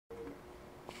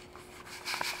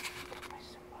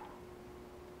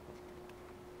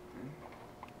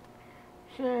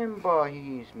Simba,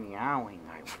 he's meowing.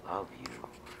 I love you.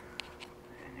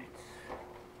 And it's,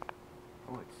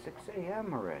 oh, it's 6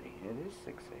 a.m. already. It is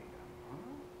 6 a.m.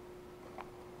 Huh?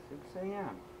 6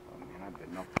 a.m. Oh man, I've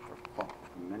been up for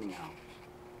many hours.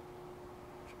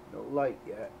 No light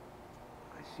yet.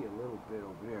 I see a little bit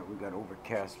over there. We got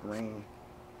overcast rain.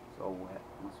 It's all wet.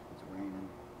 Looks like it's raining.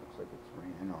 Looks like it's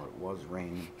raining, or it was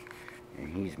raining.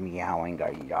 And he's meowing,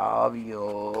 I love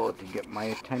you, to get my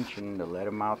attention, to let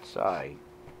him outside.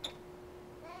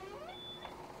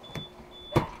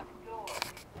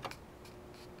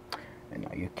 And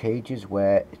now your cage is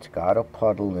wet. It's got a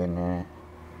puddle in it.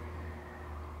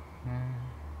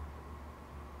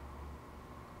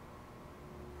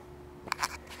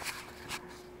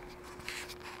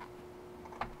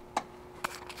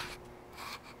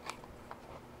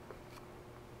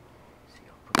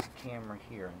 Camera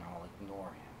here and I'll ignore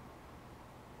him.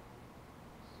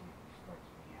 See if he starts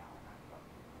meowing.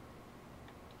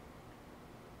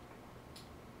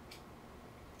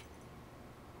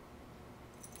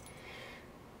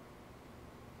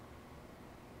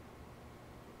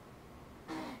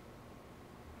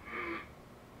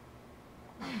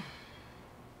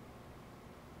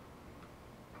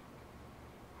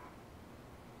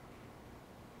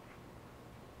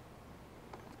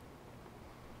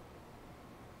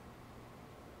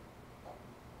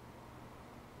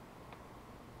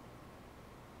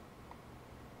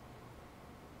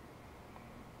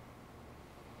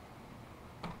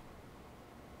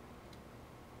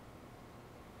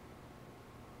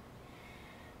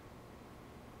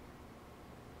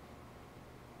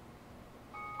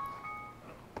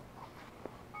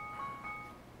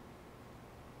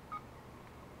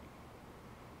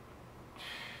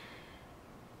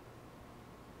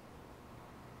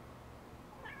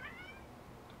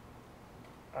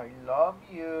 I love I love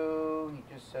you. He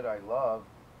just said I love.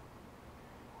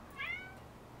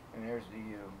 And there's the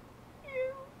you.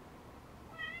 You.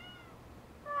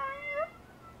 I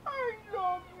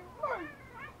love you.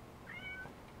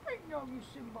 I love you,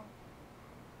 Simba.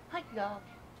 I love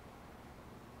you.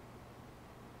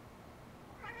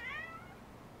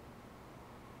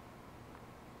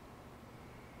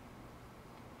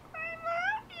 I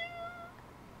love you.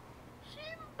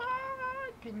 Simba.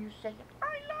 Can you say it? I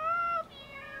love you.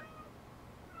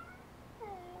 Oh,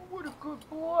 what a good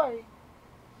boy.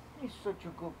 He's such a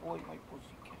good boy, my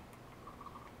pussycat.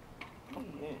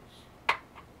 He is.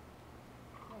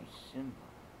 My Simba.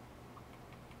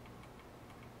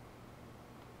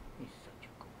 He's such a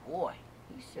good boy.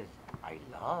 He says, I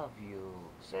love you.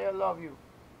 Say I love you.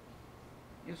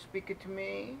 You speak it to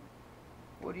me?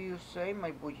 What do you say,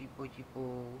 my boogie boogie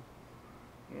boo?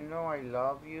 You know I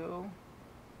love you.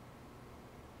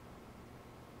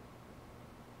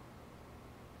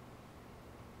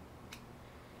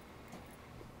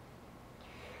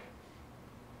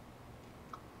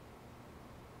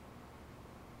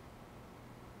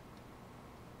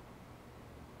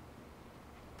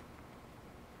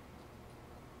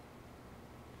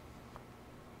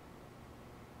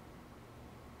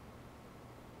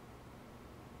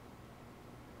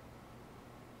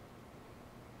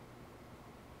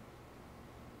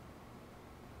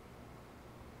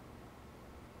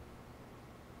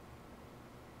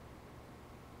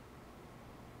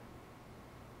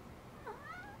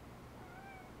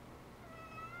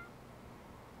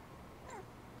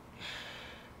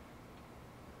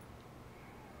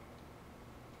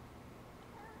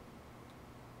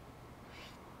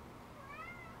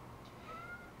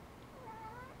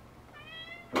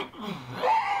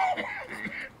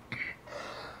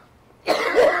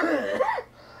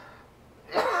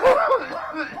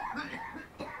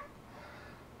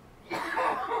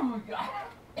 Oh my God.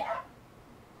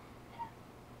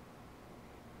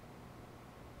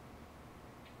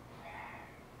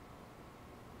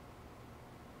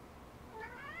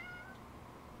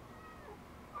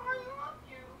 I love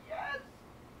you, yes.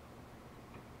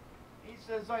 He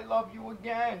says I love you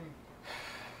again.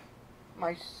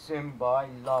 My Simba, I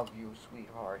love you,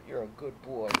 sweetheart. You're a good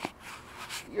boy.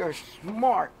 You're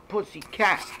smart,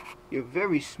 pussycat. You're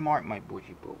very smart, my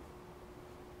bougie boo.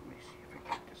 Let me see if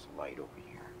I get this light over here.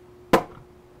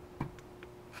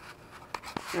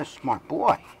 You're a smart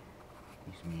boy.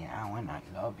 He's meowing. I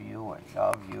love you. I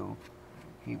love you.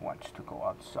 He wants to go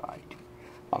outside.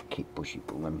 Okay, bushy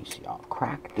boo. Let me see. I'll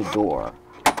crack the door.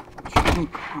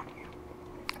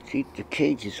 See, the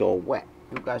cage is all wet.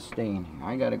 You guys stay in here.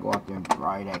 I gotta go out there and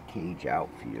dry that cage out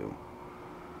for you.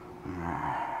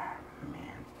 Ah,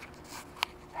 man.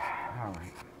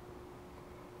 Alright.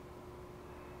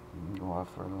 Go out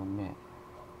for a little bit.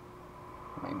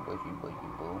 My bushy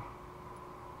boo.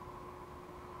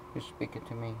 You're speaking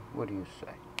to me? What do you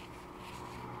say?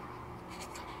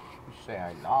 You say,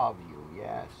 I love you,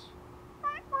 yes.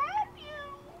 I love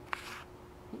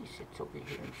you. He sits over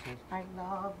here and says, I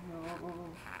love you.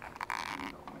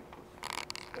 You know, my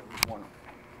pussy. Every one of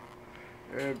them.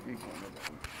 Every one of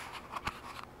them.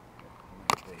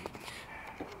 My babies.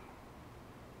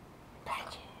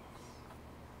 Patches.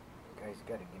 You guys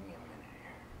gotta give me a minute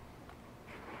here.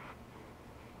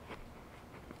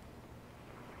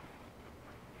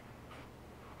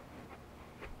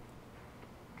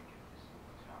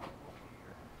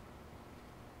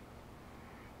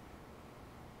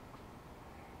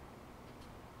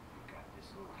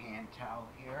 Hand towel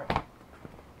here.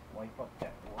 Wipe up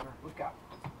that water. Look out.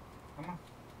 Come on.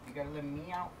 You gotta let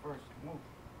me out first. Move.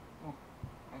 Move.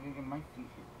 I gotta get my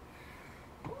feet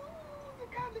here. Ooh,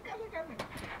 look out, look out, look out, look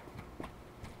out.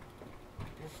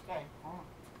 Just stay. Hold on.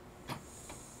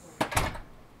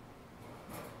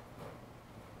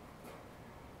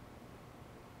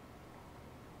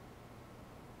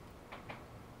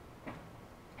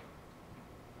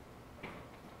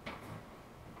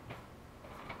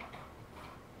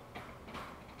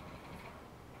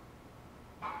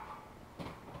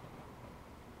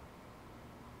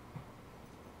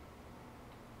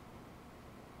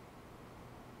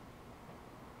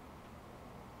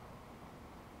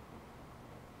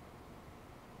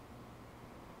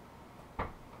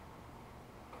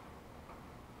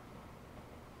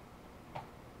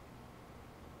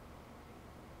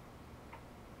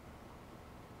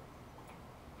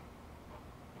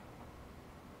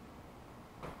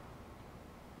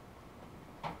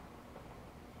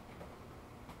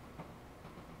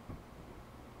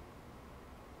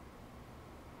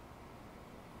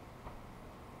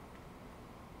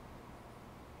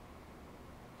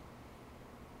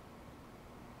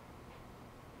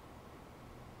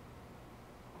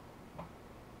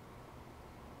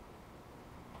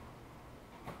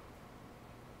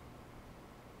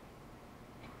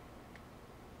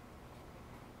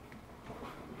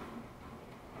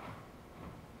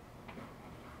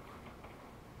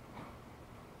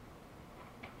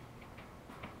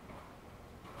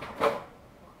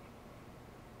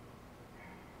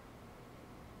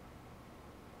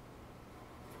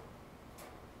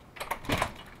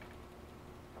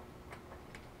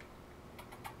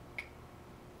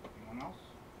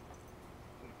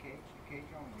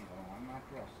 Cage only though, I'm not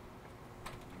dressed.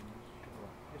 Sure.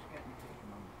 Just get in the cage,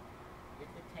 Mom. Get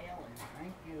the tail in.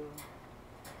 Thank you.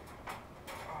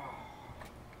 Oh.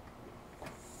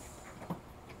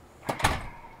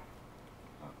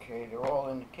 Okay, they're all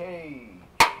in the cage.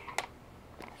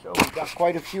 So we got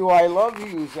quite a few I love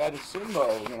yous out of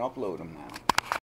Simba. We're gonna upload them now.